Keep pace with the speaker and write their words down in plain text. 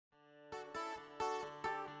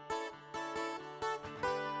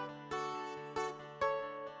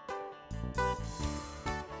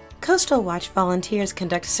Coastal Watch volunteers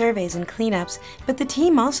conduct surveys and cleanups, but the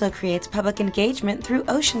team also creates public engagement through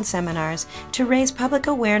ocean seminars to raise public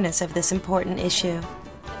awareness of this important issue.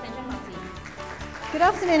 Good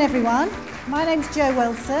afternoon, everyone. My name's Jo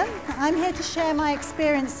Wilson. I'm here to share my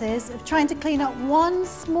experiences of trying to clean up one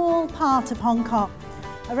small part of Hong Kong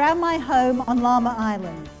around my home on Llama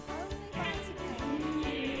Island.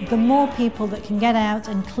 The more people that can get out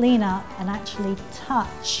and clean up and actually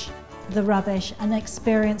touch the rubbish and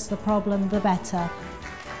experience the problem, the better.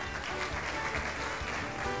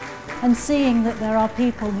 And seeing that there are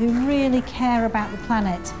people who really care about the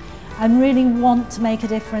planet and really want to make a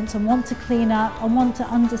difference and want to clean up and want to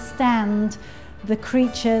understand the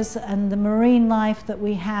creatures and the marine life that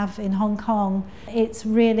we have in Hong Kong, it's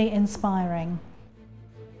really inspiring.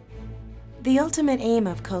 The ultimate aim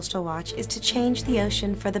of Coastal Watch is to change the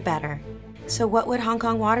ocean for the better. So what would Hong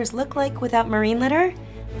Kong waters look like without marine litter?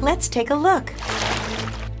 Let's take a look.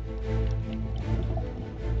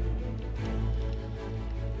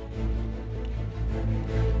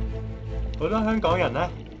 好多香港人呢，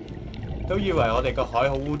都以為我哋個海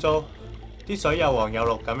好污糟，啲水又黃又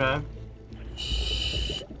綠咁樣，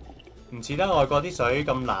唔似得外國啲水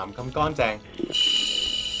咁藍咁乾淨，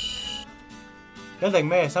一定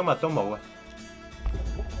咩生物都冇嘅。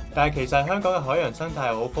但係其實香港嘅海洋生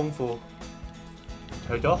態係好豐富。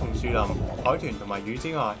 除咗紅樹林、海豚同埋魚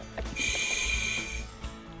之外，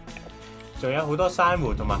仲有好多珊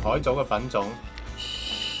瑚同埋海藻嘅品種，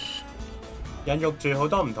孕育住好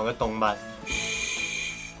多唔同嘅動物。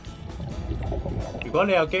如果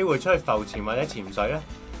你有機會出去浮潛或者潛水咧，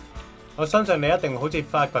我相信你一定會好似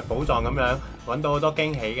發掘寶藏咁樣揾到好多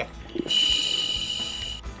驚喜嘅。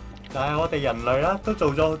但係我哋人類啦，都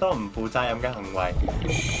做咗好多唔負責任嘅行為，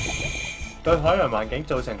對海洋環境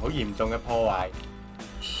造成好嚴重嘅破壞。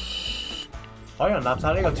 海洋垃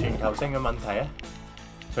圾呢個全球性嘅問題咧，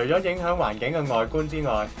除咗影響環境嘅外觀之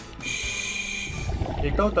外，亦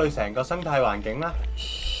都對成個生態環境啦、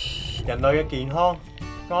人類嘅健康、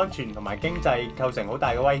安全同埋經濟構成好大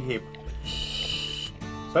嘅威脅。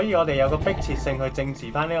所以我哋有個迫切性去正視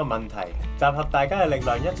翻呢個問題，集合大家嘅力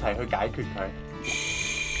量一齊去解決佢。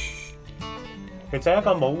其實一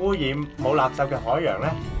個冇污染、冇垃圾嘅海洋咧，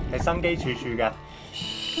係生機處處嘅。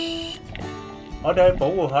 我哋去保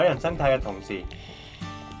護海洋生態嘅同時，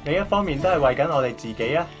另一方面都係為緊我哋自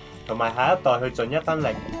己啊，同埋下一代去盡一分力，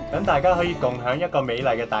等大家可以共享一個美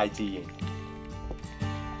麗嘅大自然。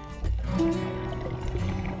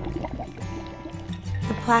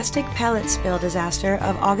The plastic pellet spill disaster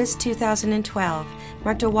of August 2012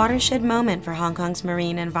 marked a watershed moment for Hong Kong's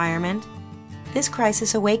marine environment. This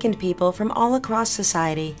crisis awakened people from all across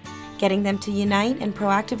society, getting them to unite and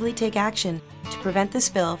proactively take action to prevent the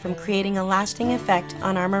spill from creating a lasting effect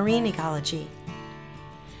on our marine ecology.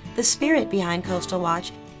 The spirit behind Coastal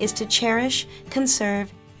Watch is to cherish,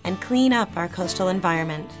 conserve, and clean up our coastal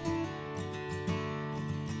environment.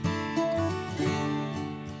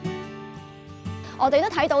 我哋都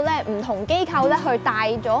睇到咧，唔同機構咧去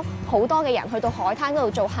帶咗好多嘅人去到海灘嗰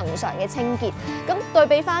度做恒常嘅清潔。咁對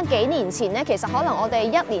比翻幾年前咧，其實可能我哋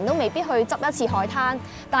一年都未必去執一次海灘，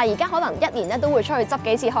但係而家可能一年咧都會出去執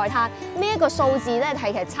幾次海灘。呢一個數字咧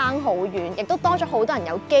係其實差好遠，亦都多咗好多人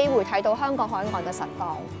有機會睇到香港海岸嘅實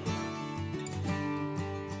況。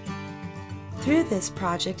 Through this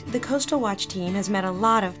project, the Coastal Watch team has met a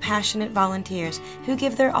lot of passionate volunteers who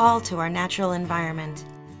give their all to our natural environment.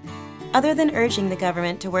 Other than urging the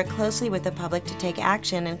government to work closely with the public to take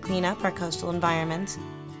action and clean up our coastal environments,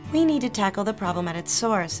 we need to tackle the problem at its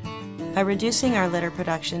source by reducing our litter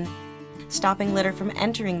production, stopping litter from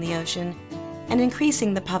entering the ocean, and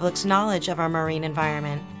increasing the public's knowledge of our marine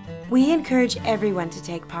environment. We encourage everyone to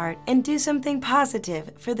take part and do something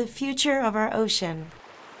positive for the future of our ocean.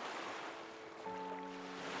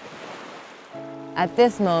 At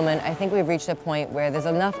this moment, I think we've reached a point where there's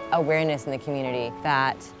enough awareness in the community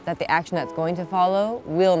that the action that's going to follow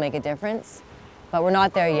will make a difference, but we're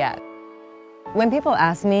not there yet. When people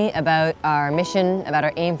ask me about our mission, about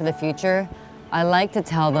our aim for the future, I like to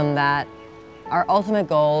tell them that our ultimate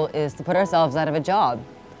goal is to put ourselves out of a job.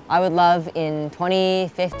 I would love in 20,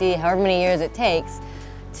 50, however many years it takes,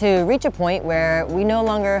 to reach a point where we no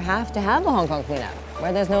longer have to have a Hong Kong cleanup,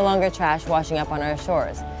 where there's no longer trash washing up on our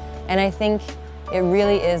shores. And I think it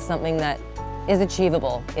really is something that is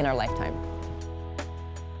achievable in our lifetime.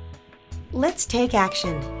 Let's take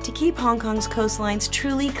action to keep Hong Kong's coastlines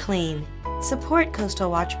truly clean. Support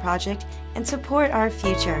Coastal Watch Project and support our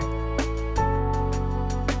future.